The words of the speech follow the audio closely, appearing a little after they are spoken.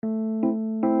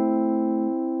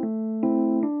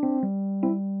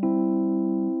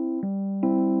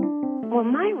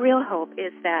real hope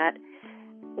is that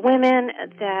women,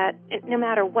 that no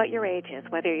matter what your age is,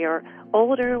 whether you're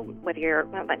older, whether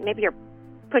maybe you're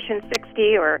pushing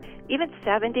 60 or even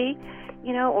 70,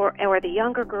 or the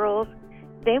younger girls,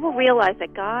 they will realize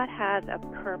that God has a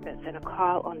purpose and a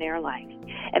call on their life.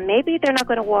 And maybe they're not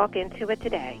going to walk into it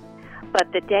today,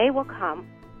 but the day will come.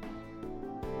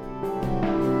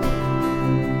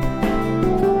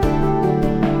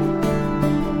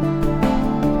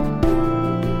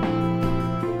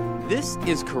 This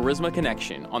is Charisma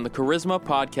Connection on the Charisma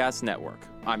Podcast Network.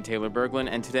 I'm Taylor Berglund,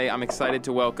 and today I'm excited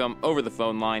to welcome, over the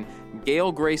phone line,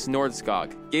 Gail Grace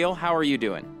Nordskog. Gail, how are you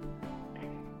doing?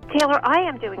 Taylor, I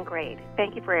am doing great.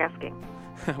 Thank you for asking.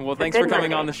 Well, thanks for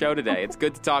coming on the show today. It's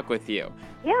good to talk with you.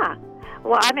 Yeah.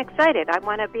 Well, I'm excited. I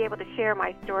want to be able to share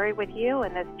my story with you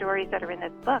and the stories that are in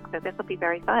this book, so this will be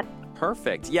very fun.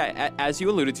 Perfect. Yeah, as you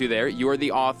alluded to there, you are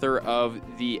the author of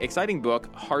the exciting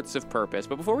book, Hearts of Purpose.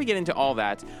 But before we get into all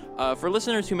that, for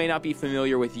listeners who may not be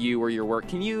familiar with you or your work,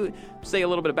 can you say a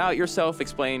little bit about yourself,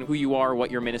 explain who you are, what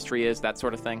your ministry is, that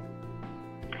sort of thing?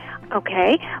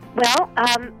 Okay. Well,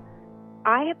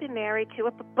 I have been married to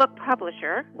a book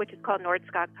publisher, which is called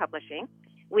Nordskog Publishing.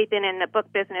 We've been in the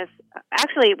book business.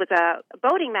 Actually, it was a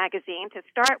boating magazine to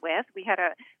start with. We had a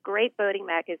great boating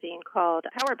magazine called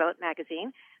Powerboat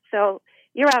Magazine. So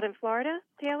you're out in Florida,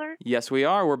 Taylor? Yes, we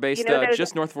are. We're based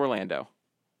just north of Orlando.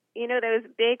 You know those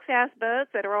big, fast boats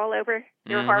that are all over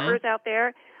your harbors out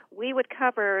there? We would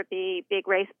cover the big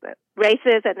races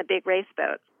and the big race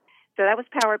boats. So that was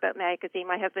Powerboat Magazine.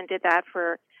 My husband did that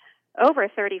for over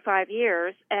 35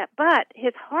 years. But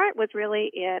his heart was really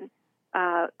in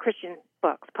Christian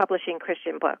books, publishing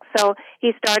Christian books. So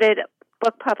he started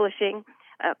book publishing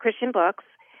Christian books.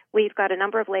 We've got a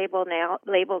number of labels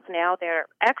now. They're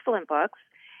excellent books.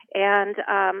 And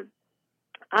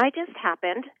I just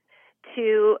happened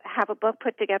to have a book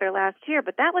put together last year,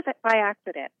 but that was by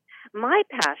accident. My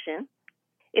passion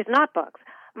is not books.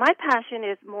 My passion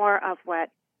is more of what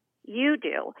you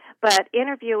do, but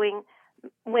interviewing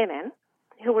women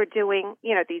who are doing,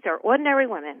 these are ordinary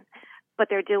women, but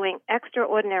they're doing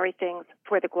extraordinary things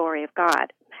for the glory of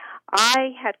God. I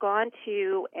had gone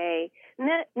to a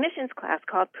missions class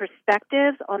called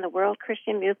Perspectives on the World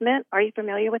Christian Movement. Are you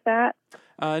familiar with that?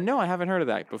 No, I haven't heard of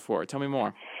that before. Tell me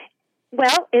more.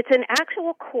 Well, it's an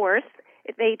actual course.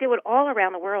 They do it all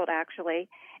around the world, actually.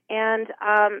 And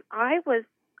I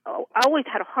always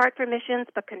had a heart for missions,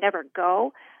 but could never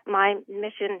go. My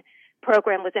mission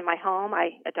program was in my home.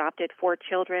 I adopted 4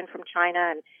 children from China,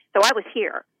 and so I was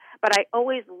here. But I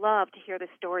always loved to hear the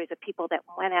stories of people that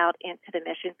went out into the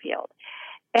mission field.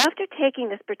 After taking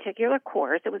this particular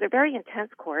course, it was a very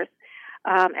intense course,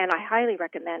 and I highly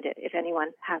recommend it if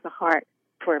anyone has a heart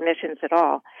for missions at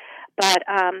all. But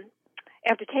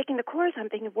after taking the course, I'm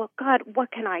thinking, well, God,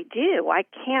 what can I do? I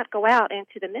can't go out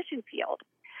into the mission field.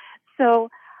 So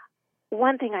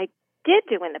one thing I did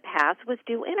do in the past was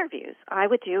do interviews. I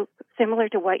would do similar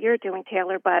to what you're doing,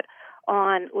 Taylor, but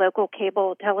on local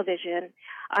cable television.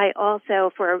 I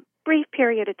also, for a brief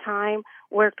period of time,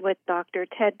 worked with Dr.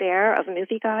 Ted Baer of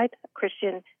Movie Guide,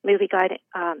 Christian Movie Guide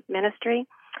Ministry.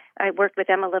 I worked with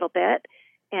them a little bit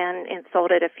and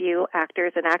insulted a few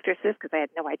actors and actresses because I had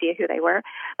no idea who they were.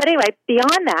 But anyway,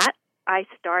 beyond that, I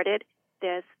started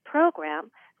this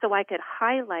program so I could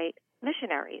highlight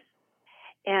missionaries.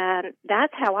 And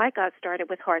that's how I got started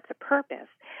with Hearts of Purpose.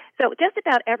 So just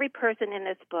about every person in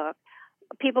this book,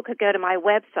 people could go to my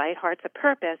website, Hearts of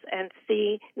Purpose, and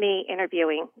see me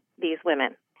interviewing these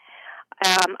women.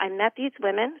 I met these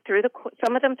women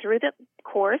some of them through the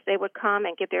course. They would come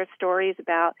and give their stories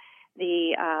about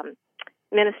the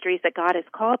ministries that God has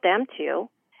called them to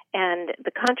and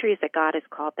the countries that God has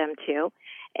called them to.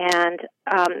 And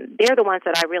they're the ones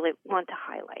that I really want to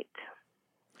highlight.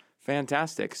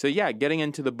 Fantastic. So getting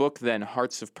into the book then,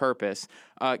 Hearts of Purpose,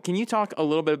 can you talk a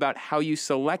little bit about how you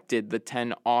selected the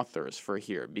 10 authors for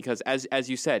here? Because as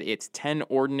you said, it's 10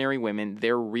 ordinary women,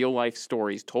 their real life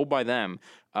stories told by them,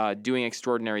 doing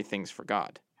extraordinary things for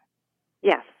God.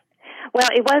 Yes. Well,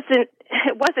 it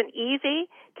wasn't easy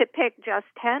to pick just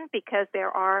 10 because there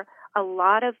are a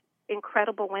lot of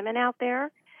incredible women out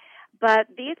there. But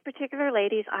these particular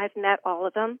ladies, I've met all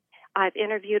of them. I've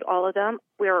interviewed all of them.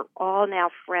 We're all now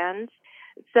friends.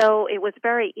 So it was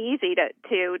very easy to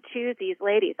choose these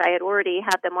ladies. I had already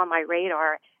had them on my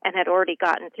radar and had already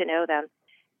gotten to know them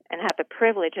and had the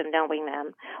privilege of knowing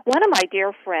them. One of my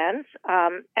dear friends,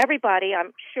 everybody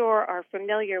I'm sure are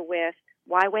familiar with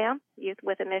YWAM, Youth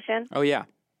with a Mission. Oh, yeah.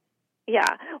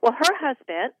 Yeah. Well, her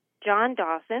husband, John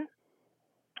Dawson,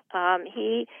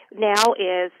 he now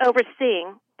is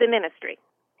overseeing the ministry.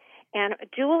 And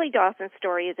Julie Dawson's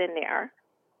story is in there.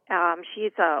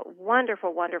 She's a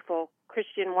wonderful, wonderful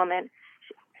Christian woman.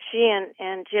 She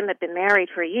and Jim had been married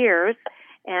for years,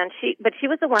 but she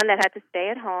was the one that had to stay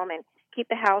at home and keep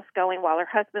the house going while her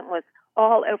husband was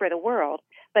all over the world.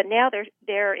 But now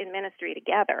they're in ministry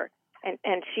together,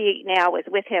 and she now is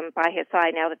with him by his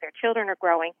side now that their children are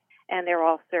growing and they're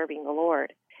all serving the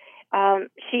Lord.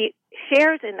 She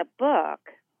shares in the book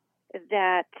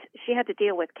that she had to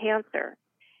deal with cancer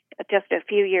just a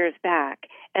few years back,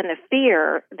 and the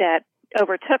fear that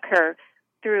overtook her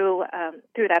through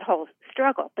that whole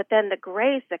struggle. But then the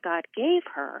grace that God gave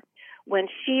her when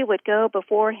she would go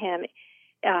before Him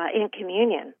in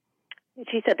communion.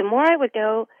 She said, the more I would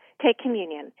go take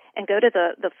communion and go to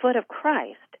the foot of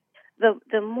Christ,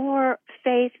 the more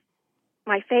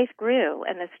my faith grew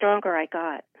and the stronger I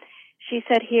got. She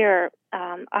said here,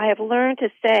 I have learned to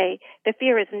say the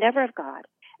fear is never of God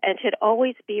and should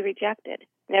always be rejected,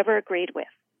 never agreed with.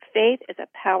 Faith is a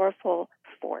powerful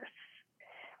force,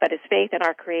 but it's faith in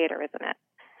our Creator, isn't it?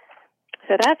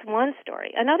 So that's one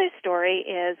story. Another story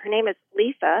is, her name is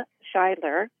Lisa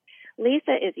Scheidler.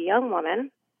 Lisa is a young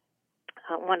woman,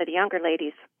 one of the younger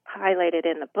ladies highlighted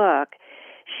in the book.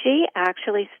 She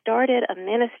actually started a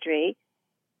ministry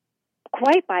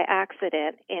quite by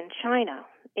accident in China,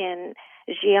 in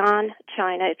Xi'an,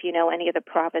 China, if you know any of the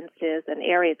provinces and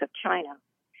areas of China.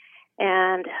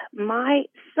 And my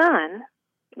son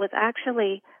was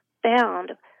actually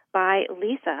found by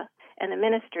Lisa and the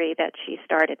ministry that she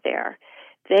started there.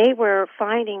 They were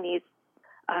finding these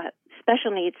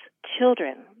special needs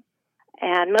children,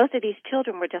 and most of these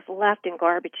children were just left in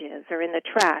garbages or in the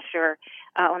trash or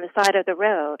on the side of the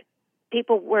road.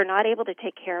 People were not able to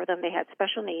take care of them. They had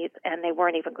special needs, and they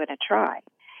weren't even going to try.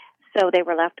 So they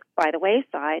were left by the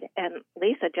wayside, and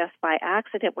Lisa, just by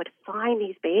accident, would find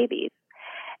these babies.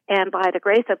 And by the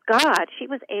grace of God, she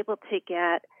was able to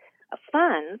get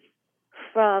funds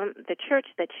from the church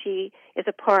that she is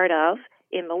a part of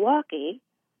in Milwaukee,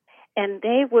 and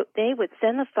they would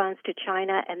send the funds to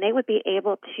China, and they would be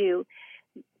able to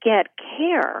get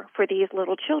care for these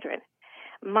little children.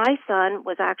 My son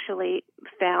was actually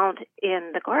found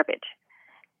in the garbage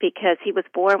because he was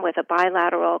born with a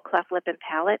bilateral cleft lip and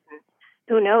palate, and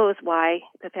who knows why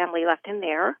the family left him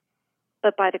there.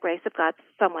 But by the grace of God,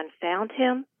 someone found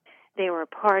him. They were a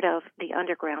part of the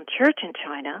underground church in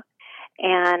China,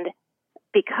 and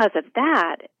because of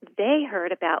that, they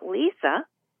heard about Lisa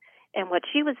and what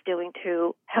she was doing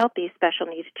to help these special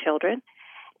needs children,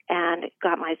 and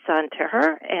got my son to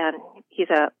her, and he's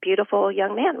a beautiful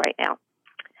young man right now.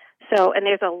 So, and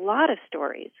there's a lot of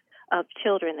stories of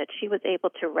children that she was able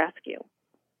to rescue.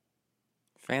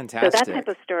 Fantastic. So that type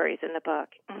of stories in the book.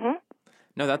 Mm-hmm.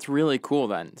 No, that's really cool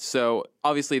then. So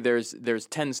obviously there's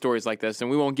 10 stories like this, and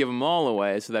we won't give them all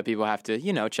away so that people have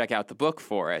to, check out the book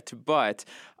for it. But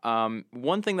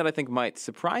one thing that I think might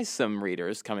surprise some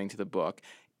readers coming to the book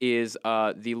is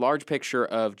the large picture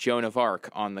of Joan of Arc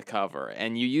on the cover,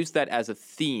 and you use that as a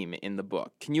theme in the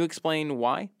book. Can you explain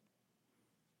why?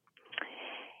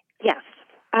 Yes.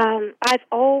 I've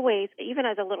always, even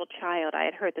as a little child, I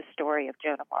had heard the story of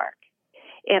Joan of Arc,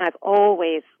 and I've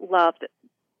always loved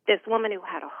this woman who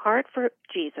had a heart for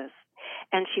Jesus,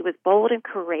 and she was bold and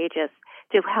courageous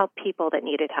to help people that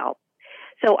needed help.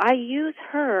 So I use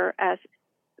her as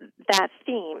that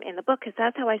theme in the book because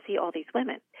that's how I see all these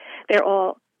women. They're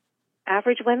all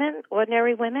average women,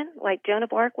 ordinary women, like Joan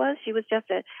of Arc was. She was just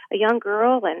a young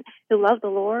girl and who loved the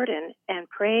Lord and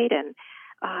prayed and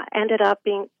ended up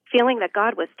feeling that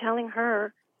God was telling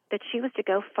her that she was to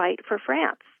go fight for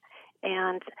France.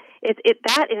 And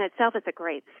that in itself is a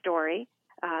great story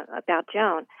about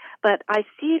Joan. But I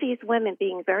see these women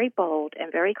being very bold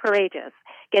and very courageous,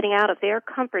 getting out of their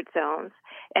comfort zones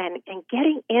and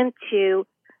getting into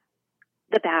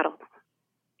the battle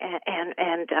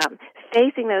and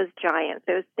facing those giants,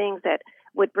 those things that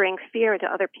would bring fear into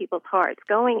other people's hearts,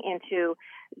 going into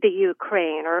the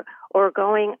Ukraine or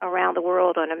going around the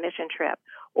world on a mission trip.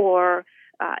 Or,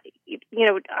 I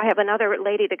have another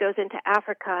lady that goes into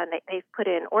Africa and they've put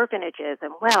in orphanages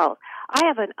and wells. I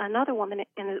have another woman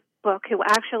in the book who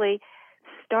actually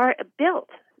built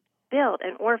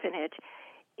an orphanage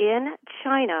in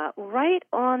China right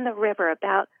on the river,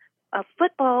 about a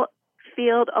football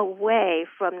field away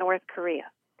from North Korea.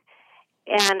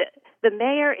 And the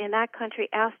mayor in that country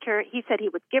asked her, he said he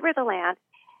would give her the land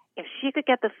if she could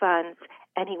get the funds,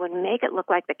 and he would make it look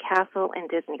like the castle in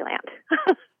Disneyland.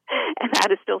 And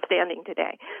that is still standing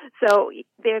today. So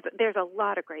there's a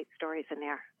lot of great stories in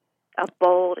there of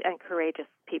bold and courageous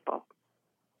people.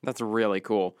 That's really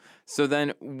cool. So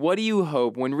then what do you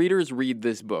hope, when readers read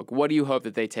this book, what do you hope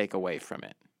that they take away from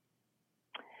it?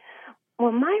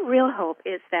 Well, my real hope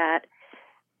is that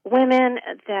women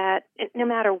that no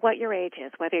matter what your age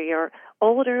is, whether you're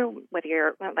older,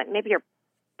 whether maybe you're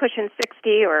pushing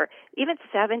 60 or even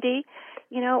 70,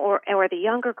 or the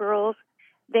younger girls,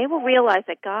 they will realize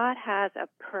that God has a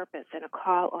purpose and a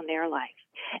call on their life.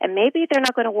 And maybe they're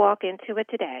not going to walk into it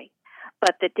today,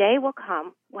 but the day will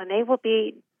come when they will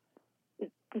be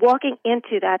walking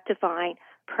into that divine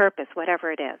purpose,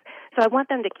 whatever it is. So I want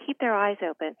them to keep their eyes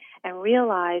open and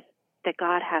realize that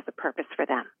God has a purpose for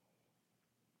them.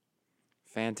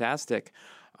 Fantastic.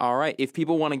 All right. If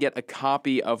people want to get a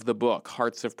copy of the book,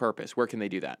 Hearts of Purpose, where can they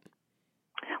do that?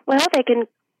 Well, they can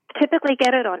typically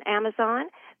get it on Amazon,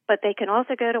 but they can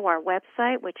also go to our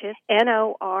website, which is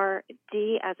NORD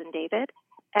as in David,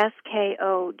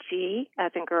 SKOG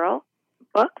as in girl,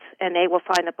 books, and they will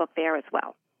find the book there as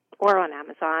well, or on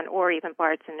Amazon, or even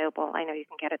Barnes & Noble. I know you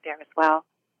can get it there as well.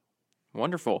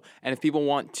 Wonderful. And if people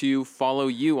want to follow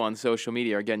you on social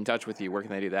media or get in touch with you, where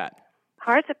can they do that?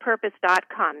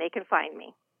 heartsofpurpose.com. They can find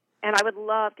me. And I would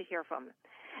love to hear from them.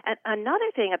 And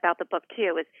another thing about the book,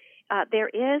 too, is there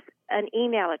is an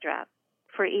email address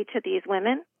for each of these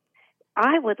women.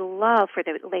 I would love for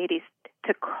the ladies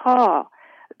to call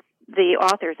the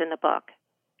authors in the book.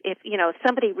 If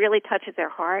somebody really touches their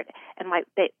heart and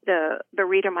the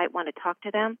reader might want to talk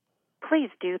to them, please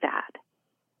do that.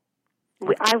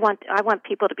 Okay. I want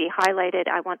people to be highlighted.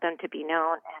 I want them to be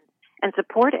known and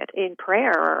supported in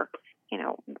prayer or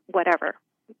whatever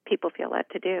people feel led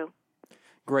to do.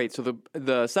 Great. So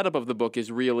the setup of the book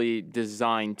is really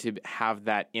designed to have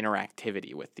that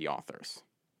interactivity with the authors.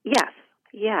 Yes.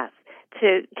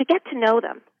 To get to know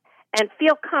them and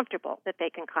feel comfortable that they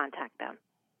can contact them.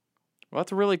 Well,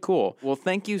 that's really cool. Well,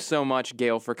 thank you so much,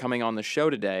 Gail, for coming on the show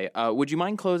today. Would you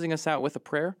mind closing us out with a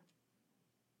prayer?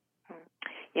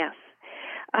 Yes.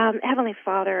 Heavenly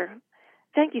Father,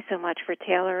 thank you so much for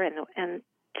Taylor and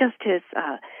just his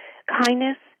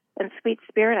kindness and sweet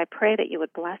spirit. I pray that you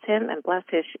would bless him and bless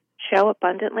his show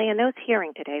abundantly and those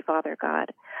hearing today, Father God.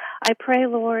 I pray,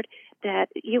 Lord, that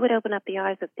you would open up the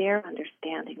eyes of their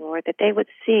understanding, Lord, that they would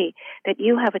see that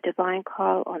you have a divine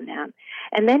call on them.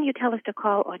 And then you tell us to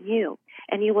call on you,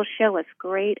 and you will show us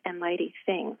great and mighty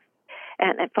things.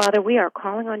 And Father, we are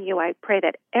calling on you. I pray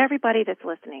that everybody that's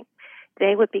listening,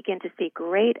 they would begin to see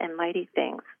great and mighty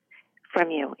things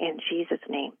from you. In Jesus'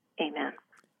 name, amen.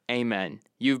 Amen.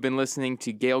 You've been listening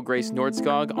to Gail Grace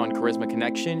Nordskog on Charisma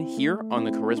Connection here on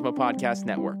the Charisma Podcast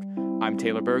Network. I'm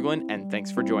Taylor Berglund, and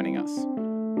thanks for joining us.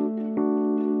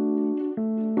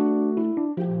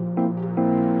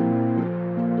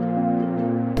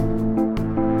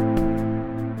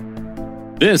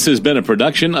 This has been a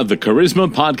production of the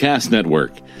Charisma Podcast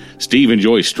Network. Steve and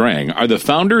Joy Strang are the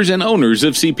founders and owners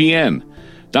of CPN.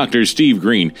 Dr. Steve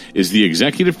Green is the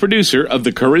executive producer of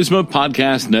the Charisma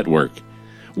Podcast Network.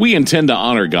 We intend to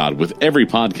honor God with every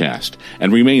podcast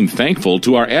and remain thankful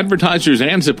to our advertisers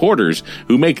and supporters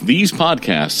who make these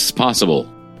podcasts possible.